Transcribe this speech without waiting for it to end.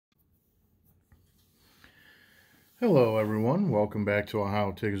Hello everyone, welcome back to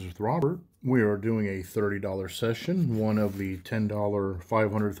Ohio Tickets with Robert. We are doing a $30 session, one of the $10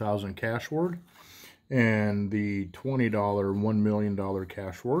 500,000 cash word and the $20 $1 million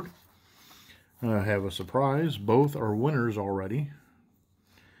cash word. I have a surprise, both are winners already.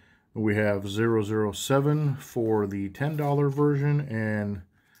 We have 007 for the $10 version and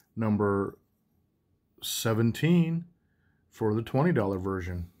number 17 for the $20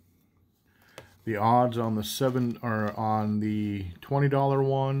 version. The odds on the $20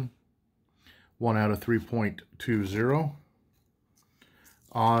 one, 1 out of 3.20.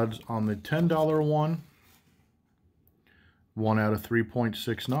 Odds on the $10 one, 1 out of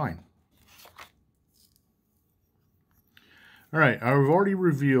 3.69. All right, I've already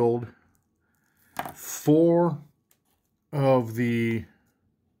revealed 4 of the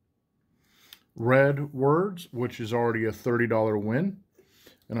red words, which is already a $30 win.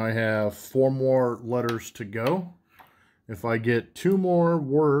 And I have 4 more letters to go. If I get 2 more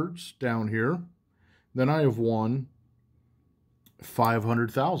words down here, then I have won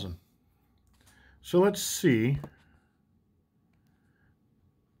 500,000. So let's see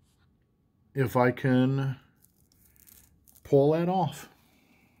if I can pull that off.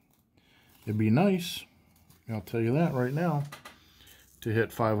 It'd be nice, I'll tell you that right now, to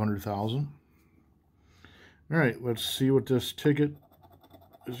hit 500,000. All right, let's see what this ticket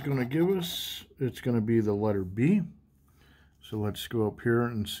is going to give us. It's going to be the letter B. So let's go up here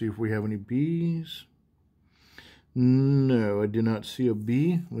and see if we have any B's. No, I do not see a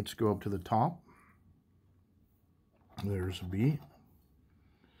B. Let's go up to the top. There's a B.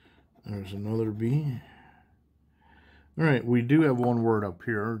 There's another B. All right, we do have one word up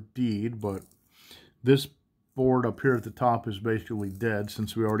here, deed, but this board up here at the top is basically dead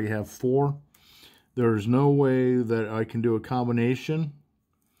since we already have 4. There's no way that I can do a combination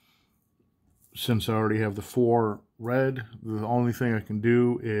since I already have the 4 red. The only thing I can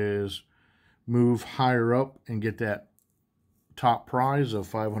do is move higher up and get that top prize of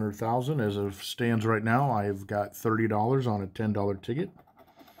 500,000. As it stands right now, I've got $30 on a $10 ticket.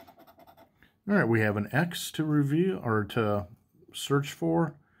 All right, we have an X to reveal or to search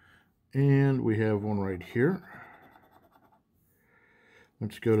for, and we have one right here.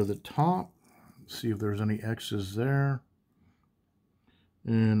 Let's go to the top, see if there's any X's there.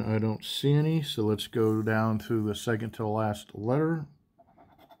 And I don't see any, so let's go down to the second to last letter.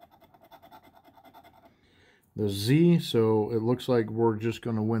 The Z, so it looks like we're just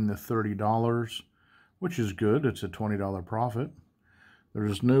going to win the $30, which is good. It's a $20 profit.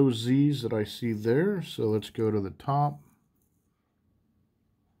 There's no Z's that I see there, so let's go to the top.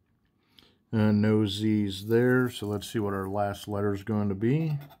 And no Z's there, so let's see what our last letter is going to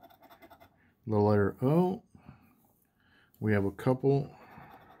be. The letter O. We have a couple.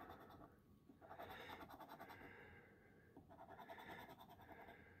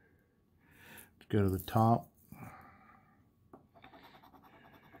 Go to the top.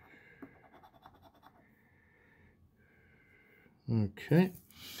 Okay.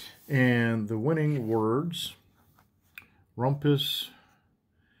 And the winning words: rumpus,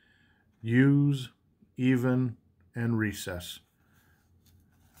 use, even, and recess.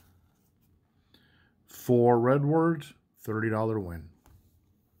 4 red words, $30 win.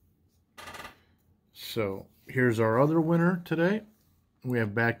 So here's our other winner today. We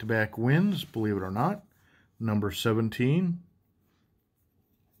have back-to-back wins, believe it or not. Number 17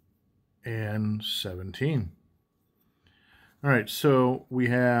 and 17. All right, so we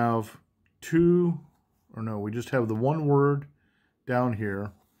have we just have the 1 word down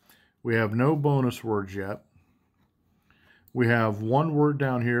here. We have no bonus words yet. We have 1 word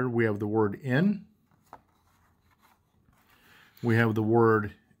down here. We have the word in. We have the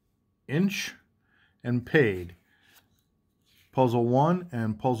word inch and paid. Puzzle 1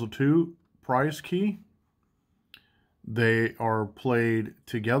 and Puzzle 2 prize key. They are played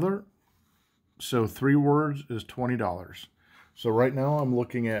together. So 3 words is $20. So right now I'm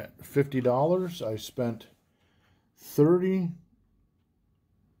looking at $50. I spent $30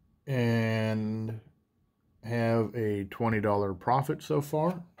 and have a $20 profit so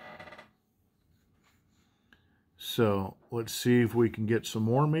far. So let's see if we can get some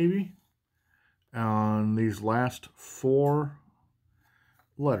more maybe on these last 4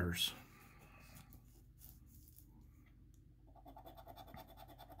 letters.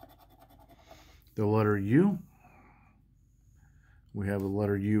 The letter U. We have a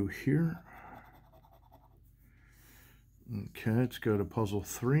letter U here. Okay, let's go to puzzle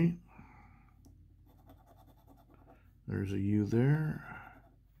 3. There's a U there.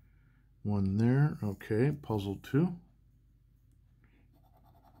 1 there. Okay, puzzle 2.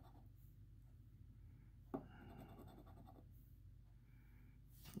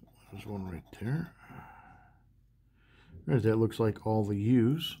 There's one right there. All right, that looks like all the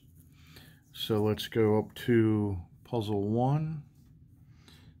U's. So let's go up to puzzle 1.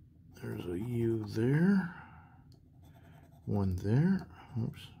 There's a U there. One there.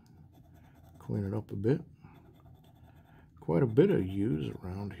 Oops. Clean it up a bit. Quite a bit of U's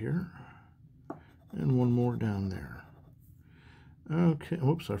around here. And one more down there. Okay,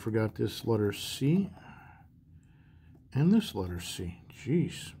 whoops, I forgot this letter C. And this letter C.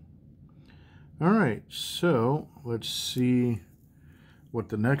 Jeez. All right, so let's see what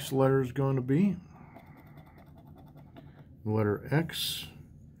the next letter is going to be. Letter X.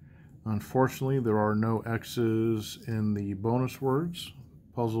 Unfortunately, there are no X's in the bonus words.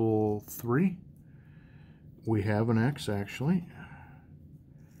 Puzzle 3. We have an X, actually.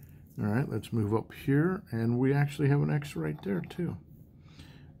 All right, let's move up here, and we actually have an X right there, too.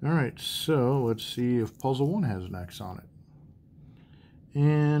 All right, so let's see if puzzle 1 has an X on it.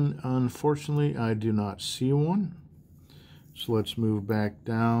 And unfortunately, I do not see one. So let's move back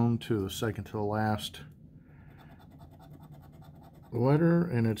down to the second to the last letter,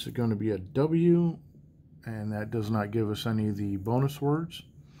 and it's going to be a W, and that does not give us any of the bonus words.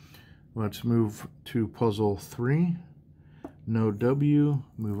 Let's move to puzzle 3. No W.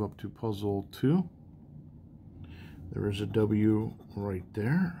 Move up to puzzle 2. There is a W right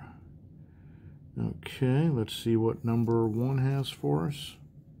there. Okay, let's see what number 1 has for us.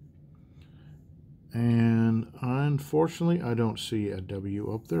 And unfortunately, I don't see a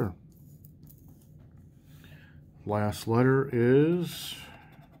W up there. Last letter is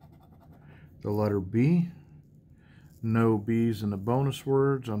the letter B. No B's in the bonus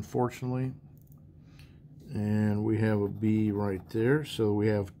words, unfortunately. And we have a B right there. So we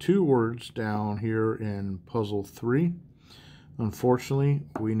have 2 words down here in puzzle 3. Unfortunately,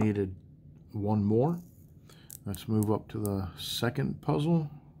 we needed one more. Let's move up to the second puzzle.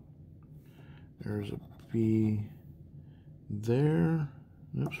 There's a B there.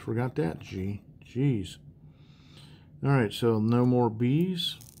 Oops, forgot that G. Jeez. All right, so no more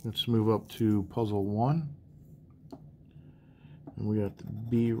B's. Let's move up to puzzle 1. And we got the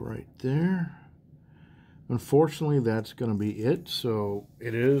B right there. Unfortunately, that's going to be it. So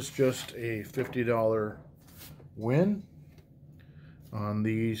it is just a $50 win on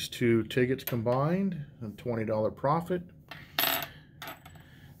these 2 tickets combined, a $20 profit.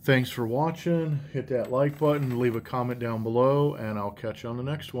 Thanks for watching. Hit that like button, leave a comment down below, and I'll catch you on the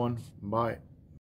next one. Bye.